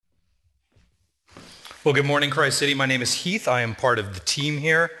Well, good morning, Christ City. My name is Heath. I am part of the team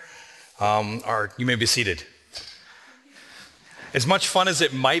here. You may be seated. As much fun as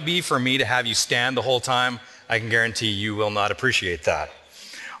it might be for me to have you stand the whole time, I can guarantee you will not appreciate that.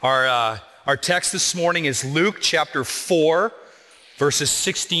 Our text this morning is Luke chapter 4, verses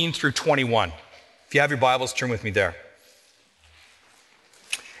 16 through 21. If you have your Bibles, turn with me there.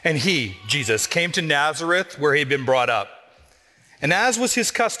 And he, Jesus, came to Nazareth where he had been brought up. And as was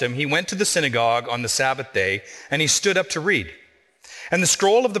his custom, he went to the synagogue on the Sabbath day, and he stood up to read. And the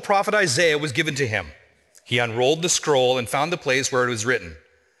scroll of the prophet Isaiah was given to him. He unrolled the scroll and found the place where it was written,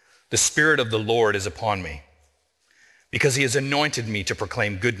 "The Spirit of the Lord is upon me, because he has anointed me to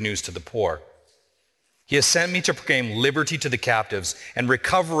proclaim good news to the poor. He has sent me to proclaim liberty to the captives and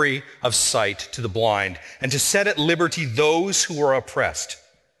recovery of sight to the blind, and to set at liberty those who are oppressed,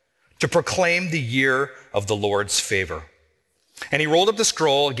 to proclaim the year of the Lord's favor." And he rolled up the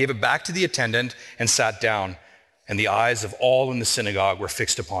scroll, gave it back to the attendant, and sat down. And the eyes of all in the synagogue were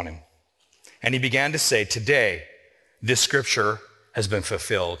fixed upon him. And he began to say, "Today, this scripture has been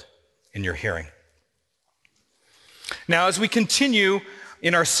fulfilled in your hearing." Now, as we continue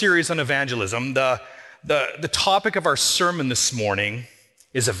in our series on evangelism, the topic of our sermon this morning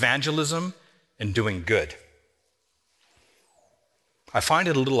is evangelism and doing good. I find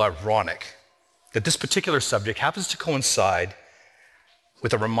it a little ironic that this particular subject happens to coincide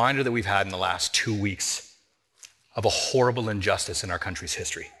with a reminder that we've had in the last 2 weeks of a horrible injustice in our country's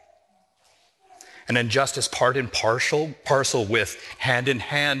history. An injustice part and parcel with,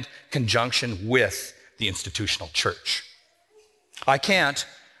 hand-in-hand conjunction with the institutional church. I can't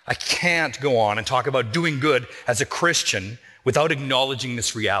go on and talk about doing good as a Christian without acknowledging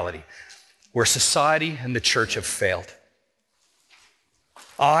this reality, where society and the church have failed.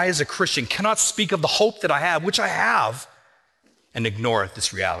 I, as a Christian, cannot speak of the hope that I have, which I have, and ignore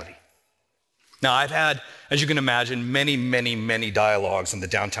this reality. Now, I've had, as you can imagine, many dialogues on the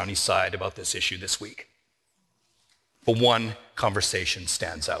downtown east side about this issue this week. But one conversation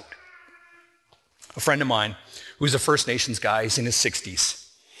stands out. A friend of mine, who's a First Nations guy, he's in his 60s.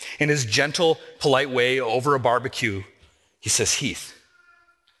 In his gentle, polite way over a barbecue, he says, "Heath,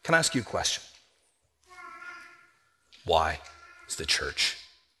 can I ask you a question? Why is the church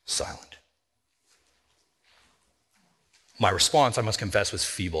silent?" My response, I must confess, was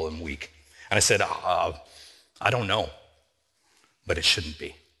feeble and weak. And I said, I don't know, but it shouldn't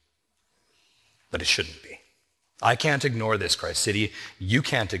be. But it shouldn't be. I can't ignore this, Christ City. You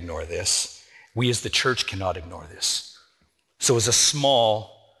can't ignore this. We as the church cannot ignore this. So as a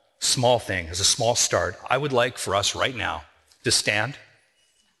small thing, as a small start, I would like for us right now to stand,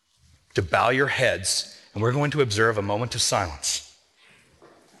 to bow your heads, and we're going to observe a moment of silence.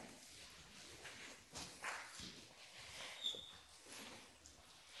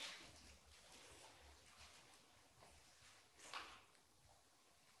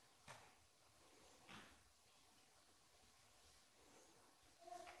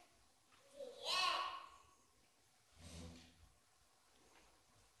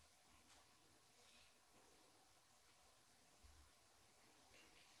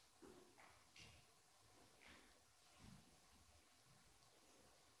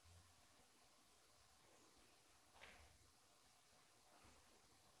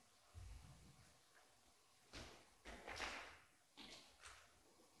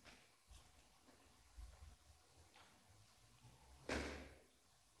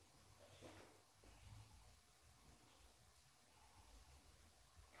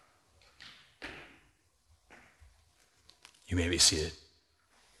 You may be seated.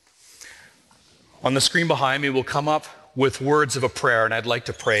 On the screen behind me, we'll come up with words of a prayer, and I'd like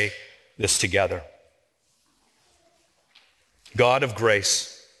to pray this together. God of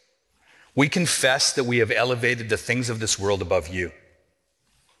grace, we confess that we have elevated the things of this world above you.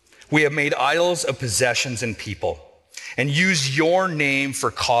 We have made idols of possessions and people, and used your name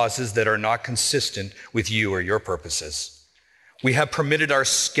for causes that are not consistent with you or your purposes. We have permitted our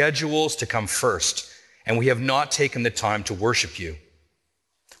schedules to come first, and we have not taken the time to worship you.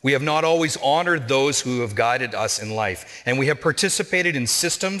 We have not always honored those who have guided us in life, and we have participated in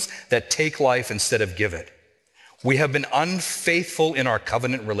systems that take life instead of give it. We have been unfaithful in our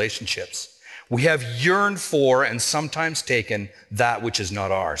covenant relationships. We have yearned for and sometimes taken that which is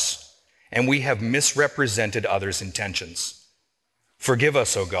not ours, and we have misrepresented others' intentions. Forgive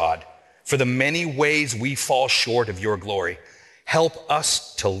us, O God, for the many ways we fall short of your glory. Help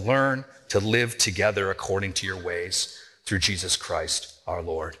us to learn to live together according to your ways, through Jesus Christ our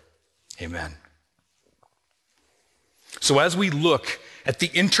Lord. Amen. So as we look at the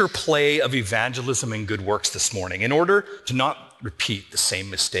interplay of evangelism and good works this morning, in order to not repeat the same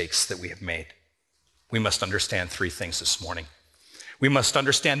mistakes that we have made, we must understand three things this morning. We must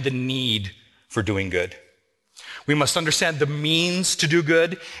understand the need for doing good. We must understand the means to do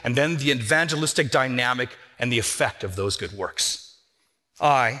good, and then the evangelistic dynamic and the effect of those good works.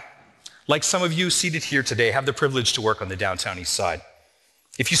 I, like some of you seated here today, have the privilege to work on the downtown east side.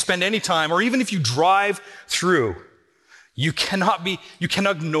 If you spend any time, or even if you drive through, you cannot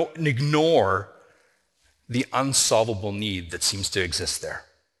ignore the unsolvable need that seems to exist there.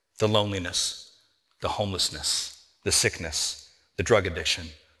 The loneliness, the homelessness, the sickness, the drug addiction,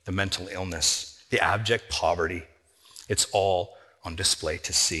 the mental illness, the abject poverty. It's all on display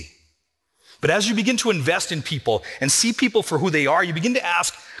to see. But as you begin to invest in people and see people for who they are, you begin to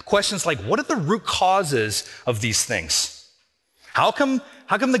ask questions like, what are the root causes of these things? How come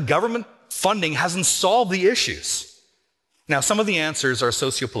the government funding hasn't solved the issues? Now, some of the answers are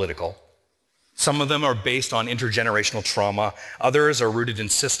sociopolitical. Some of them are based on intergenerational trauma. Others are rooted in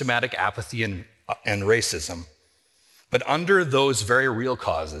systematic apathy and racism. But under those very real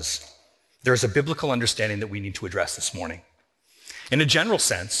causes, there's a biblical understanding that we need to address this morning. In a general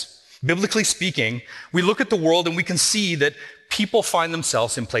sense, biblically speaking, we look at the world and we can see that people find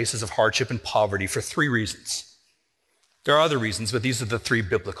themselves in places of hardship and poverty for three reasons. There are other reasons, but these are the three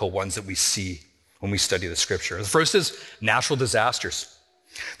biblical ones that we see when we study the scripture. The first is natural disasters.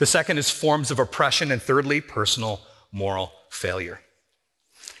 The second is forms of oppression. And thirdly, personal moral failure.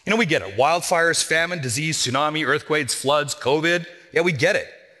 You know, we get it. Wildfires, famine, disease, tsunami, earthquakes, floods, COVID. Yeah, we get it.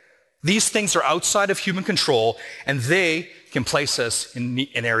 These things are outside of human control, and they can place us in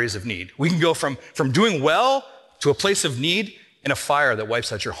areas of need. We can go from doing well to a place of need in a fire that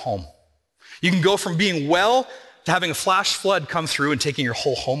wipes out your home. You can go from being well to having a flash flood come through and taking your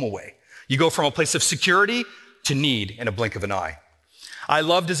whole home away. You go from a place of security to need in a blink of an eye. I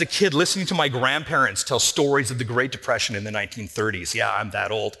loved as a kid listening to my grandparents tell stories of the Great Depression in the 1930s. Yeah, I'm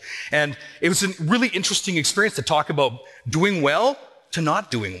that old. And it was a really interesting experience to talk about doing well to not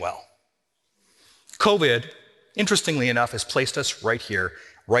doing well. COVID, interestingly enough, has placed us right here,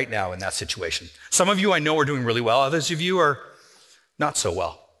 right now in that situation. Some of you I know are doing really well. Others of you are not so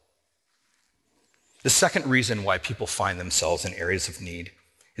well. The second reason why people find themselves in areas of need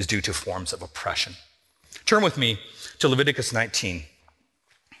is due to forms of oppression. Turn with me to Leviticus 19.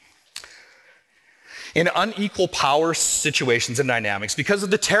 In unequal power situations and dynamics, because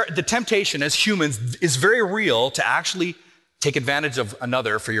of the temptation as humans is very real to actually take advantage of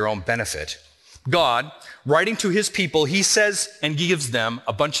another for your own benefit. God, writing to his people, he says and gives them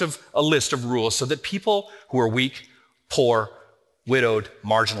a list of rules so that people who are weak, poor, widowed,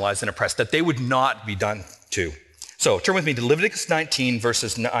 marginalized, and oppressed, that they would not be done to. So turn with me to Leviticus 19,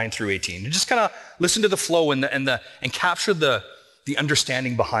 verses 9 through 18. And just kind of listen to the flow and capture the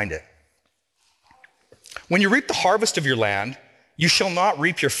understanding behind it. When you reap the harvest of your land, you shall not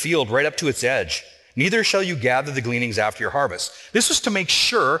reap your field right up to its edge. Neither shall you gather the gleanings after your harvest. This was to make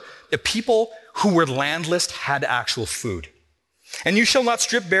sure that people who were landless had actual food. And you shall not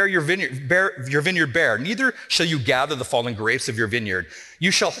strip bare your vineyard bare. Neither shall you gather the fallen grapes of your vineyard.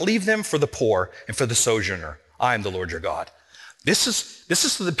 You shall leave them for the poor and for the sojourner. I am the Lord your God. This is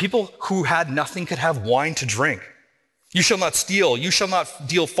so that people who had nothing could have wine to drink. You shall not steal. You shall not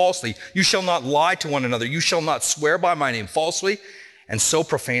deal falsely. You shall not lie to one another. You shall not swear by my name falsely and so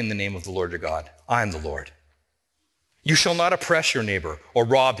profane the name of the Lord your God. I am the Lord. You shall not oppress your neighbor or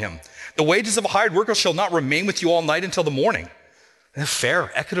rob him. The wages of a hired worker shall not remain with you all night until the morning.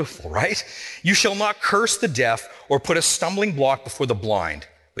 Fair, equitable, right? You shall not curse the deaf or put a stumbling block before the blind,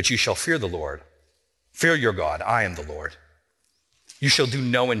 but you shall fear the Lord. Fear your God. I am the Lord. You shall do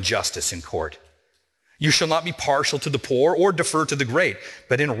no injustice in court. You shall not be partial to the poor or defer to the great,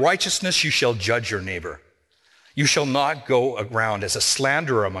 but in righteousness you shall judge your neighbor. You shall not go around as a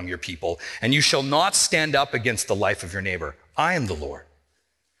slanderer among your people, and you shall not stand up against the life of your neighbor. I am the Lord.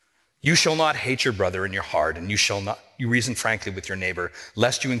 You shall not hate your brother in your heart, and you reason frankly with your neighbor,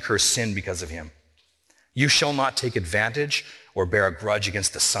 lest you incur sin because of him. You shall not take advantage or bear a grudge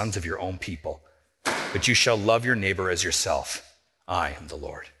against the sons of your own people, but you shall love your neighbor as yourself. I am the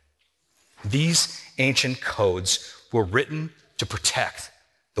Lord. These ancient codes were written to protect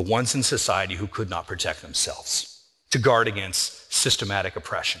the ones in society who could not protect themselves, to guard against systematic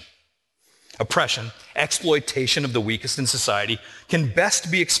oppression. Oppression, exploitation of the weakest in society, can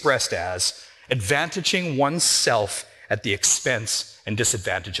best be expressed as advantaging oneself at the expense and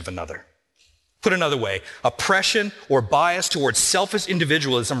disadvantage of another. Put another way, oppression or bias towards selfish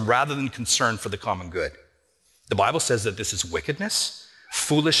individualism rather than concern for the common good. The Bible says that this is wickedness,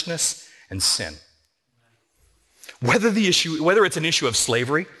 foolishness, and sin. Whether it's an issue of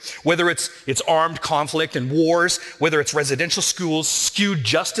slavery, whether it's armed conflict and wars, whether it's residential schools, skewed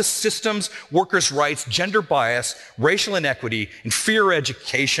justice systems, workers' rights, gender bias, racial inequity, inferior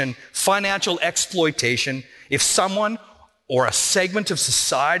education, financial exploitation, if someone or a segment of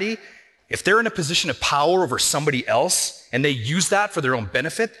society, if they're in a position of power over somebody else and they use that for their own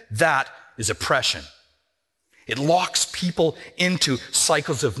benefit, that is oppression. It locks people into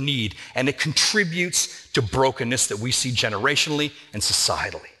cycles of need, and it contributes to brokenness that we see generationally and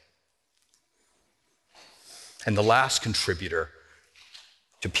societally. And the last contributor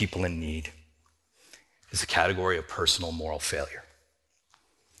to people in need is the category of personal moral failure.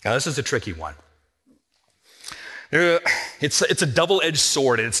 Now, this is a tricky one. It's a double-edged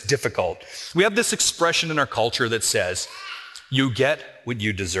sword, and it's difficult. We have this expression in our culture that says, "You get what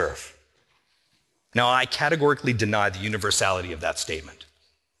you deserve." Now, I categorically deny the universality of that statement.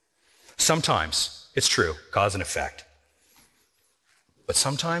 Sometimes it's true, cause and effect. But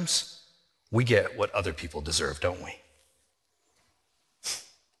sometimes we get what other people deserve, don't we?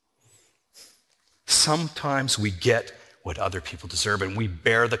 Sometimes we get what other people deserve, and we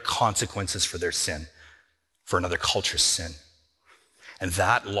bear the consequences for their sin, for another culture's sin. And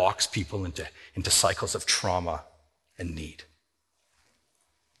that locks people into cycles of trauma and need.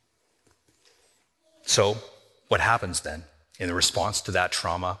 So what happens then in the response to that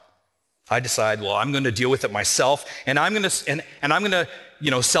trauma? I decide, well, I'm going to deal with it myself, and I'm going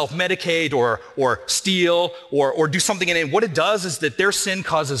to self-medicate or steal or do something in it. And what it does is that their sin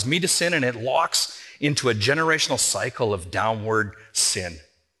causes me to sin, and it locks into a generational cycle of downward sin.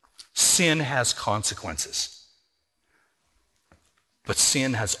 Sin has consequences. But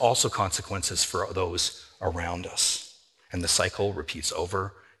sin has also consequences for those around us. And the cycle repeats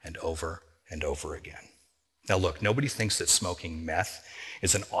over and over and over again. Now look, nobody thinks that smoking meth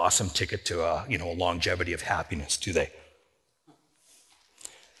is an awesome ticket to a longevity of happiness, do they?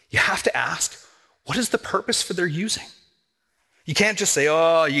 You have to ask, what is the purpose for their using? You can't just say,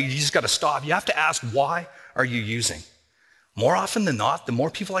 oh, you just got to stop. You have to ask, why are you using? More often than not, the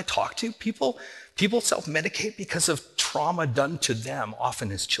more people I talk to, people self-medicate because of trauma done to them,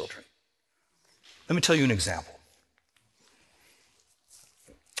 often as children. Let me tell you an example.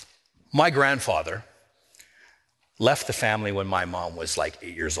 My grandfather left the family when my mom was like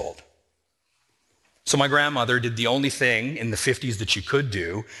 8 years old. So my grandmother did the only thing in the 50s that she could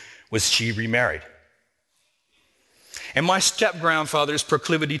do, was she remarried. And my step-grandfather's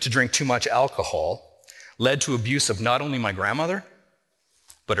proclivity to drink too much alcohol led to abuse of not only my grandmother,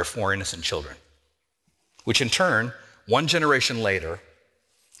 but her 4 innocent children, which in turn, one generation later,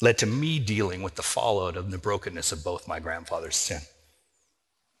 led to me dealing with the fallout of the brokenness of both my grandfather's sin.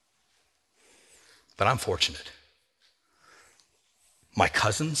 But I'm fortunate. My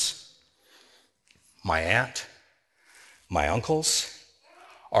cousins, my aunt, my uncles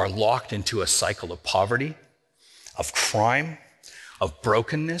are locked into a cycle of poverty, of crime, of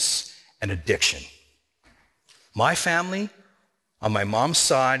brokenness, and addiction. My family, on my mom's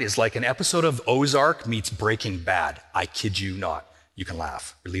side, is like an episode of Ozark meets Breaking Bad. I kid you not. You can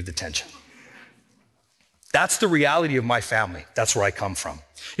laugh, relieve the tension. That's the reality of my family. That's where I come from.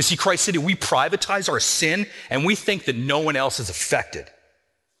 You see, Christ City, we privatize our sin and we think that no one else is affected.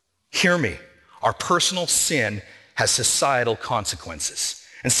 Hear me. Our personal sin has societal consequences.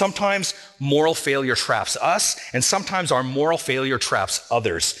 And sometimes moral failure traps us, and sometimes our moral failure traps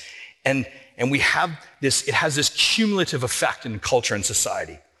others. And we have this, it has this cumulative effect in culture and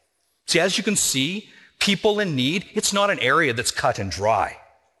society. See, as you can see, people in need, it's not an area that's cut and dry.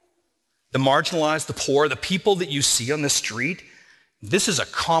 The marginalized, the poor, the people that you see on the street, this is a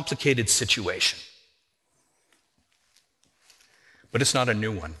complicated situation. But it's not a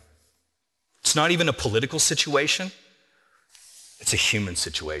new one. It's not even a political situation. It's a human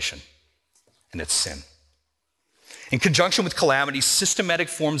situation, and it's sin. In conjunction with calamity, systematic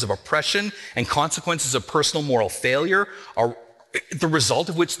forms of oppression and consequences of personal moral failure are the result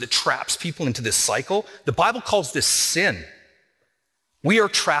of which that traps people into this cycle. The Bible calls this sin. We are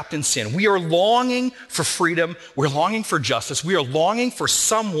trapped in sin. We are longing for freedom. We're longing for justice. We are longing for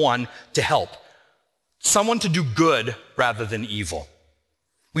someone to help, someone to do good rather than evil.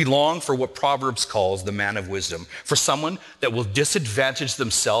 We long for what Proverbs calls the man of wisdom, for someone that will disadvantage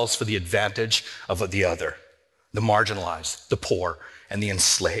themselves for the advantage of the other, the marginalized, the poor, and the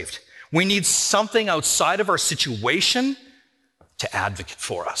enslaved. We need something outside of our situation to advocate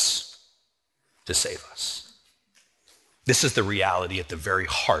for us, to save us. This is the reality at the very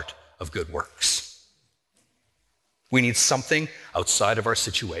heart of good works. We need something outside of our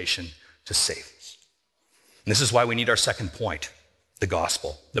situation to save us. And this is why we need our second point, the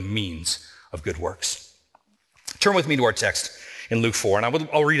gospel, the means of good works. Turn with me to our text in Luke 4, and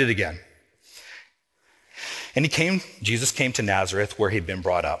I'll read it again. And Jesus came to Nazareth, where he'd been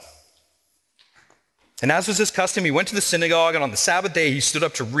brought up. And as was his custom, he went to the synagogue, and on the Sabbath day he stood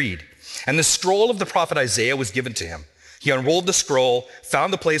up to read. And the scroll of the prophet Isaiah was given to him. He unrolled the scroll,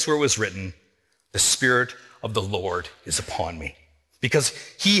 found the place where it was written, "The Spirit of the Lord is upon me, because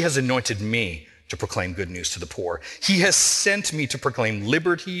he has anointed me to proclaim good news to the poor. He has sent me to proclaim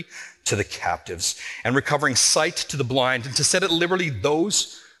liberty to the captives and recovering sight to the blind, and to set at liberty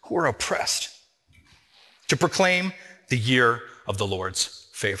those who are oppressed, to proclaim the year of the Lord's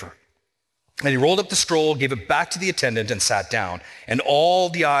favor." And he rolled up the scroll, gave it back to the attendant, and sat down. And all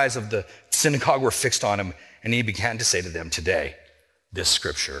the eyes of the synagogue were fixed on him. And he began to say to them, "Today, this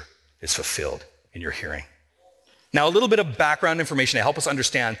scripture is fulfilled in your hearing." Now, a little bit of background information to help us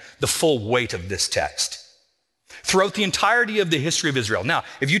understand the full weight of this text. Throughout the entirety of the history of Israel. Now,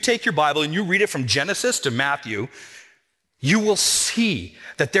 if you take your Bible and you read it from Genesis to Matthew, you will see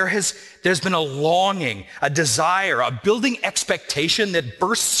that there's been a longing, a desire, a building expectation that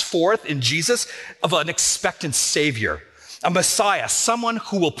bursts forth in Jesus of an expectant Savior, a Messiah, someone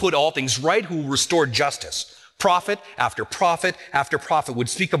who will put all things right, who will restore justice. Prophet after prophet after prophet would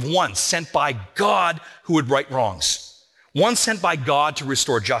speak of one sent by God who would right wrongs. One sent by God to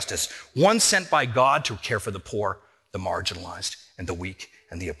restore justice. One sent by God to care for the poor, the marginalized, and the weak,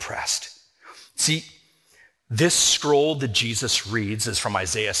 and the oppressed. See, this scroll that Jesus reads is from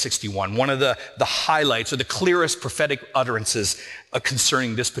Isaiah 61, one of the highlights or the clearest prophetic utterances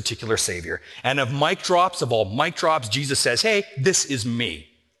concerning this particular Savior. And of mic drops, of all mic drops, Jesus says, "Hey, this is me."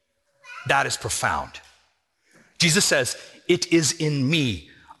 That is profound. Jesus says, "It is in me.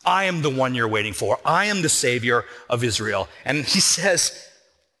 I am the one you're waiting for. I am the Savior of Israel." And he says,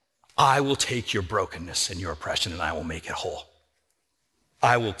 "I will take your brokenness and your oppression and I will make it whole.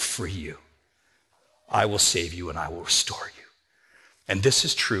 I will free you. I will save you and I will restore you." And this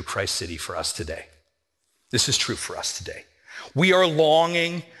is true, Christ City, for us today. This is true for us today. We are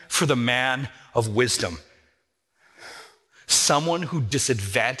longing for the man of wisdom, someone who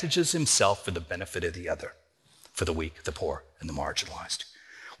disadvantages himself for the benefit of the other, for the weak, the poor, and the marginalized.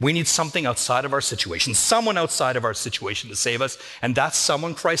 We need something outside of our situation, someone outside of our situation to save us, and that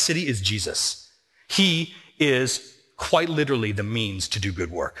someone, Christ City, is Jesus. He is quite literally the means to do good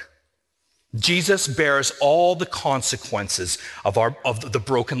work. Jesus bears all the consequences of the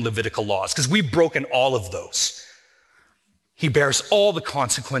broken Levitical laws, because we've broken all of those. He bears all the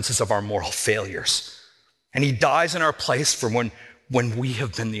consequences of our moral failures. And he dies in our place for when we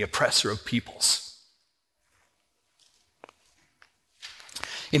have been the oppressor of peoples.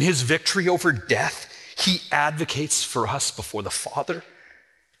 In his victory over death, he advocates for us before the Father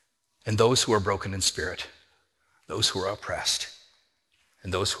and those who are broken in spirit, those who are oppressed,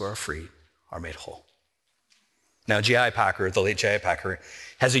 and those who are freed are made whole. Now, J.I. Packer, the late J.I. Packer,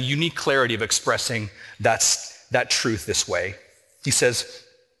 has a unique clarity of expressing that truth this way. He says,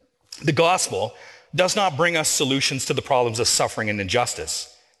 "The gospel does not bring us solutions to the problems of suffering and injustice.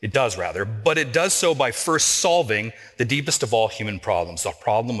 It does, rather, but it does so by first solving the deepest of all human problems, the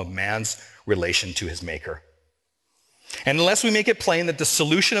problem of man's relation to his maker. And unless we make it plain that the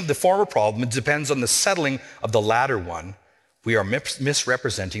solution of the former problem depends on the settling of the latter one, we are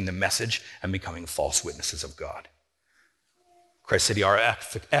misrepresenting the message and becoming false witnesses of God." Christ City, our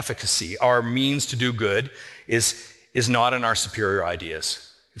efficacy, our means to do good is not in our superior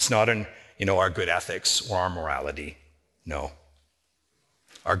ideas. It's not in our good ethics or our morality. No.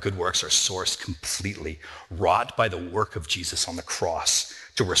 Our good works are sourced completely, wrought by the work of Jesus on the cross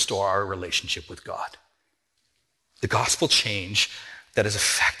to restore our relationship with God. The gospel change that is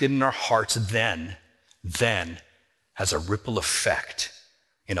effected in our hearts then has a ripple effect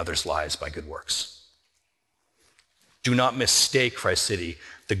in others' lives by good works. Do not mistake, Christ City,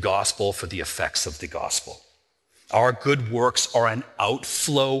 the gospel for the effects of the gospel. Our good works are an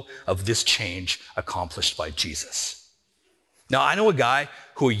outflow of this change accomplished by Jesus. Now, I know a guy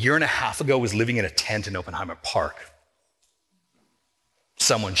who a year and a half ago was living in a tent in Oppenheimer Park.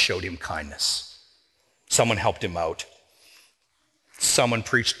 Someone showed him kindness. Someone helped him out. Someone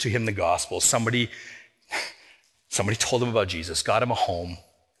preached to him the gospel. Somebody told him about Jesus, got him a home.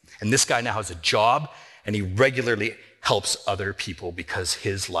 And this guy now has a job, and he regularly helps other people because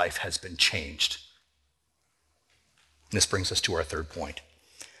his life has been changed. And this brings us to our third point,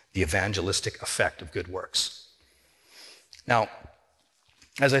 the evangelistic effect of good works. Now,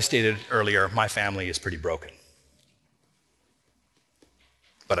 as I stated earlier, my family is pretty broken.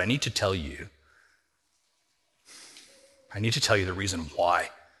 But I need to tell you the reason why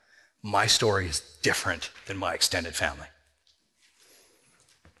my story is different than my extended family.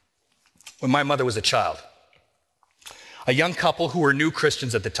 When my mother was a child, a young couple who were new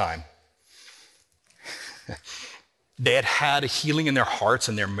Christians at the time. They had had a healing in their hearts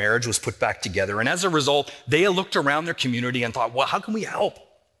and their marriage was put back together. And as a result, they looked around their community and thought, well, how can we help?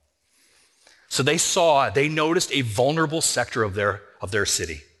 So they noticed a vulnerable sector of their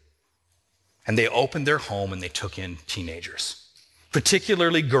city. And they opened their home and they took in teenagers,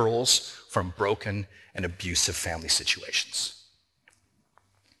 particularly girls from broken and abusive family situations.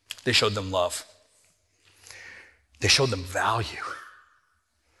 They showed them love. They showed them value.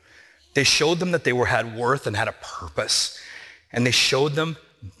 They showed them that they had worth and had a purpose. And they showed them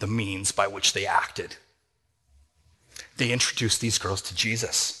the means by which they acted. They introduced these girls to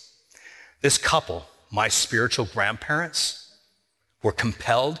Jesus. This couple, my spiritual grandparents, were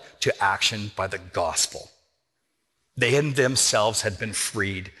compelled to action by the gospel. They themselves had been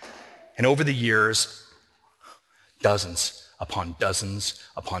freed. And over the years, dozens upon dozens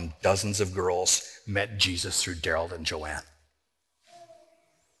upon dozens of girls met Jesus through Daryl and Joanne.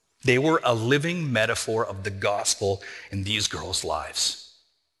 They were a living metaphor of the gospel in these girls' lives.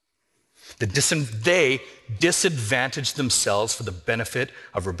 They disadvantaged themselves for the benefit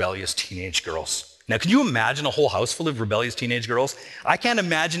of rebellious teenage girls. Now, can you imagine a whole house full of rebellious teenage girls? I can't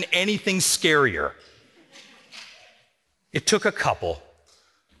imagine anything scarier. It took a couple,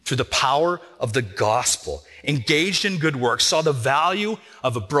 through the power of the gospel, engaged in good works, saw the value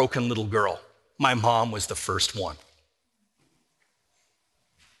of a broken little girl. My mom was the first one.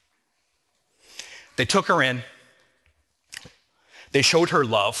 They took her in. They showed her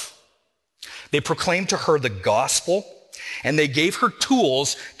love. They proclaimed to her the gospel, and they gave her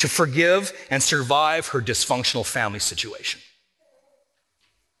tools to forgive and survive her dysfunctional family situation.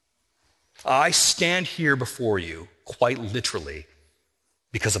 I stand here before you, quite literally,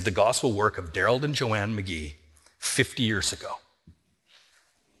 because of the gospel work of Daryl and Joanne McGee 50 years ago.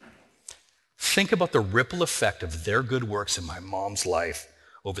 Think about the ripple effect of their good works in my mom's life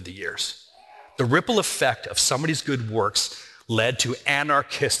over the years. The ripple effect of somebody's good works led to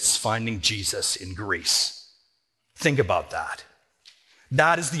anarchists finding Jesus in Greece. Think about that.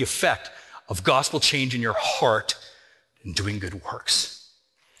 That is the effect of gospel change in your heart and doing good works.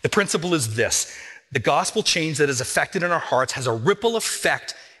 The principle is this: the gospel change that is affected in our hearts has a ripple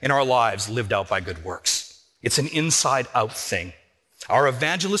effect in our lives lived out by good works. It's an inside-out thing. Our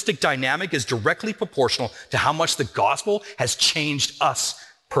evangelistic dynamic is directly proportional to how much the gospel has changed us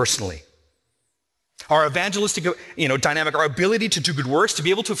personally. Our evangelistic dynamic, our ability to do good works, to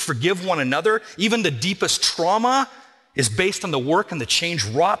be able to forgive one another, even the deepest trauma, is based on the work and the change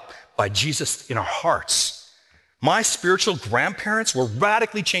wrought by Jesus in our hearts. My spiritual grandparents were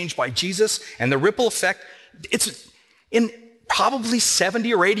radically changed by Jesus, and the ripple effect, it's in probably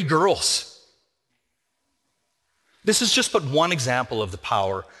 70 or 80 girls. This is just but one example of the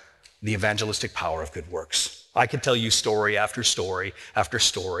power, the evangelistic power of good works. I could tell you story after story after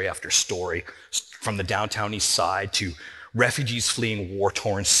story after story, from the downtown east side to refugees fleeing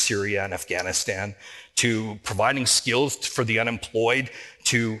war-torn Syria and Afghanistan, to providing skills for the unemployed,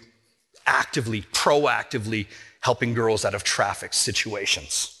 to proactively helping girls out of traffic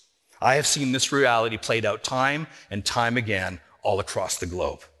situations. I have seen this reality played out time and time again all across the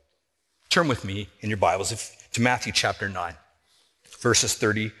globe. Turn with me in your Bibles to Matthew chapter 9. Verses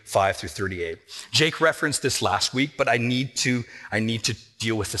 35 through 38. Jake referenced this last week, but I need to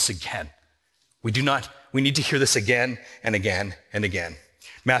deal with this again. We need to hear this again and again and again.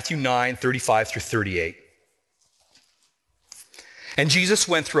 Matthew 9, 35 through 38. And Jesus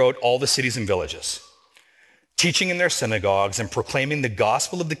went throughout all the cities and villages, teaching in their synagogues and proclaiming the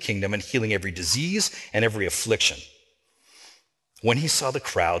gospel of the kingdom and healing every disease and every affliction. When he saw the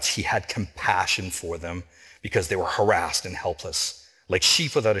crowds, he had compassion for them because they were harassed and helpless, like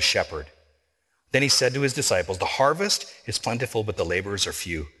sheep without a shepherd. Then he said to his disciples, "The harvest is plentiful, but the laborers are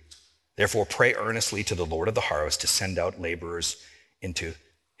few. Therefore pray earnestly to the Lord of the harvest to send out laborers into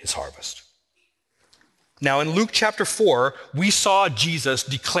his harvest." Now in Luke chapter 4, we saw Jesus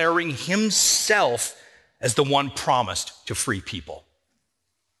declaring himself as the one promised to free people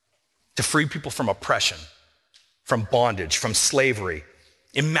from oppression, from bondage, from slavery.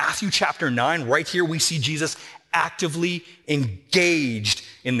 In Matthew chapter 9, right here, we see Jesus actively engaged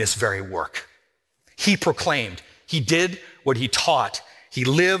in this very work. He proclaimed, he did what he taught, he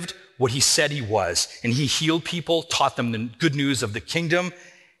lived what he said he was, and he healed people, taught them the good news of the kingdom.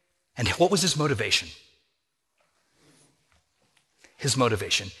 And what was his motivation? His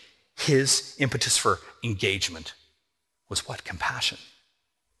motivation, his impetus for engagement was what? Compassion.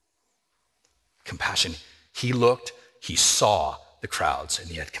 Compassion. He looked, he saw the crowds, and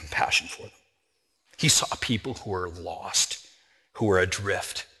he had compassion for them. He saw people who were lost, who were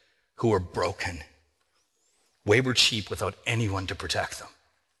adrift, who were broken. wayward sheep without anyone to protect them.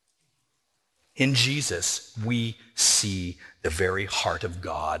 In Jesus, we see the very heart of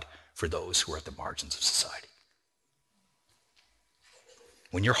God for those who are at the margins of society.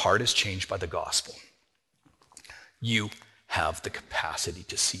 When your heart is changed by the gospel, you have the capacity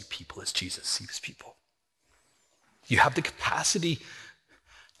to see people as Jesus sees people. You have the capacity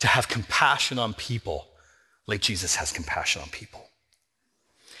to have compassion on people like Jesus has compassion on people.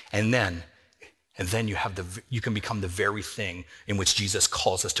 And then you can become the very thing in which Jesus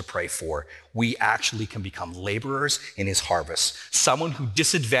calls us to pray for. We actually can become laborers in his harvest, someone who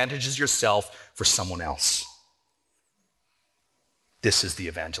disadvantages yourself for someone else. This is the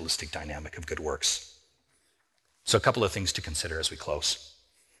evangelistic dynamic of good works. So a couple of things to consider as we close.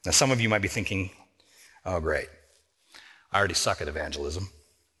 Now, some of you might be thinking, oh, great. I already suck at evangelism.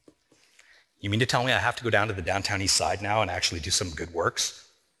 You mean to tell me I have to go down to the downtown east side now and actually do some good works?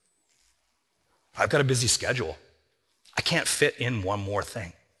 I've got a busy schedule. I can't fit in one more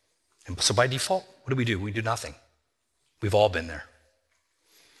thing. And so by default, what do? We do nothing. We've all been there.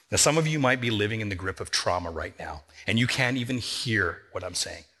 Now, some of you might be living in the grip of trauma right now, and you can't even hear what I'm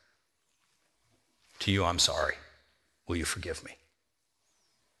saying. To you, I'm sorry. Will you forgive me?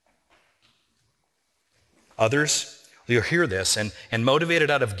 Others, you'll hear this, and motivated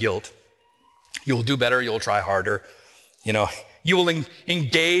out of guilt, you'll do better, you'll try harder. You will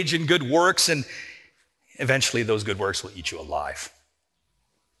engage in good works, and eventually those good works will eat you alive.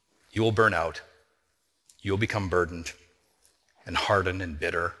 You will burn out. You'll become burdened and hardened and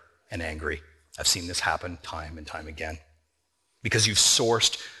bitter and angry. I've seen this happen time and time again because you've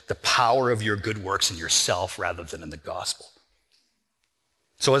sourced the power of your good works in yourself rather than in the gospel.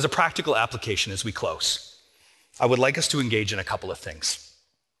 So as a practical application as we close, I would like us to engage in a couple of things.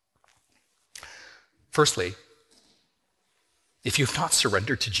 Firstly, if you've not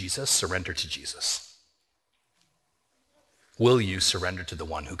surrendered to Jesus, surrender to Jesus. Will you surrender to the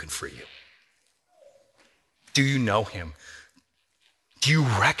one who can free you? Do you know him? Do you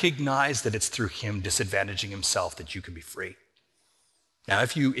recognize that it's through him disadvantaging himself that you can be free? Now,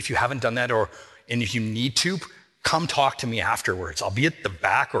 if you haven't done that, and if you need to, come talk to me afterwards. I'll be at the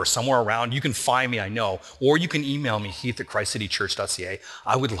back or somewhere around. You can find me, I know. Or you can email me, heath@christcitychurch.ca.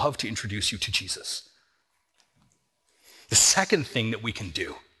 I would love to introduce you to Jesus. The second thing that we can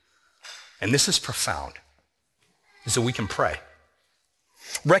do, and this is profound, is that we can pray.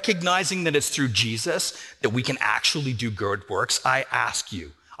 Recognizing that it's through Jesus that we can actually do good works, I ask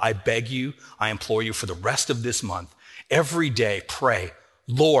you, I beg you, I implore you for the rest of this month, every day pray,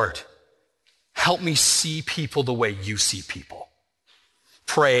 Lord, help me see people the way you see people.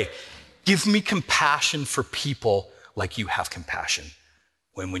 Pray, give me compassion for people like you have compassion.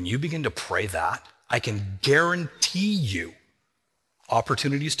 When you begin to pray that, I can guarantee you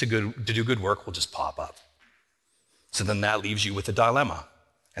opportunities to do good work will just pop up. So then that leaves you with a dilemma.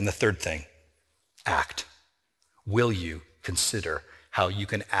 And the third thing, act. Will you consider how you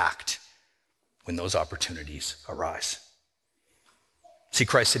can act when those opportunities arise? See,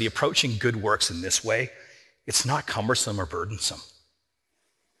 Christ City, approaching good works in this way, it's not cumbersome or burdensome.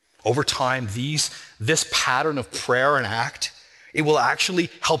 Over time, this pattern of prayer and act, it will actually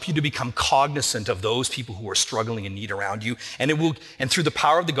help you to become cognizant of those people who are struggling in need around you. And through the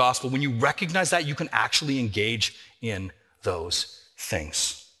power of the gospel, when you recognize that, you can actually engage in those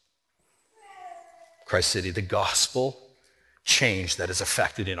things. Christ City, the gospel change that is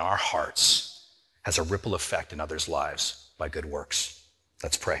affected in our hearts has a ripple effect in others' lives by good works.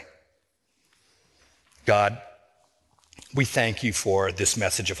 Let's pray. God, we thank you for this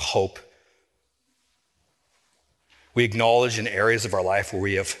message of hope. We acknowledge in areas of our life where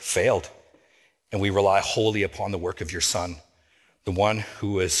we have failed, and we rely wholly upon the work of your Son, the one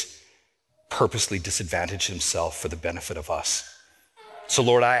who has purposely disadvantaged himself for the benefit of us. So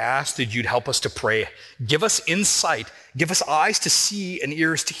Lord, I ask that you'd help us to pray. Give us insight, give us eyes to see and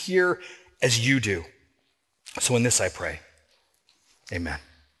ears to hear as you do. So in this I pray, amen.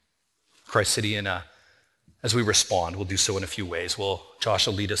 Christ City, and as we respond, we'll do so in a few ways. Josh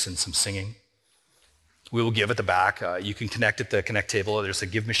will lead us in some singing. We will give at the back. You can connect at the Connect table. There's a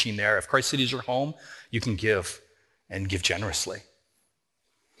give machine there. If Christ City is your home, you can give and give generously.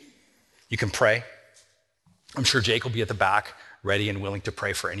 You can pray. I'm sure Jake will be at the back, ready and willing to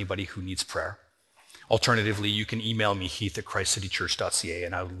pray for anybody who needs prayer. Alternatively, you can email me, heath@christcitychurch.ca,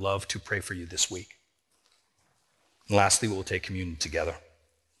 and I would love to pray for you this week. And lastly, we'll take communion together.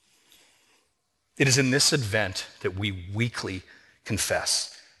 It is in this event that we weekly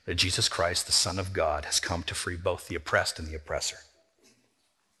confess that Jesus Christ, the Son of God, has come to free both the oppressed and the oppressor.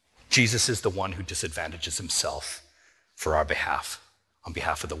 Jesus is the one who disadvantages himself for our behalf, on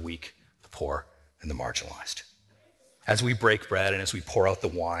behalf of the weak, the poor, and the marginalized. as we break bread and as we pour out the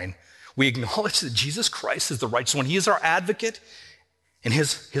wine, we acknowledge that Jesus Christ is the righteous one. He is our advocate, and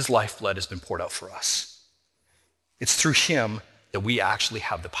his lifeblood has been poured out for us. It's through him that we actually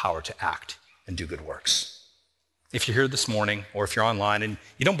have the power to act and do good works. If you're here this morning, or if you're online and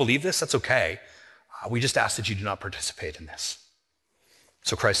you don't believe this, that's okay. We just ask that you do not participate in this.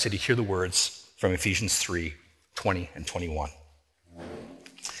 So Christ City, hear the words from Ephesians 3:20 and 21.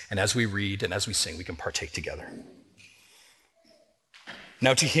 And as we read and as we sing, we can partake together.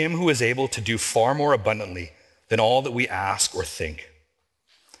 Now to him who is able to do far more abundantly than all that we ask or think,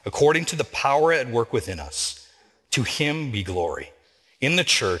 according to the power at work within us, to him be glory in the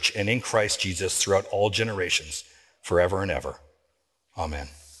church and in Christ Jesus throughout all generations, forever and ever. Amen.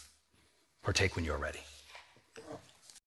 Partake when you are ready.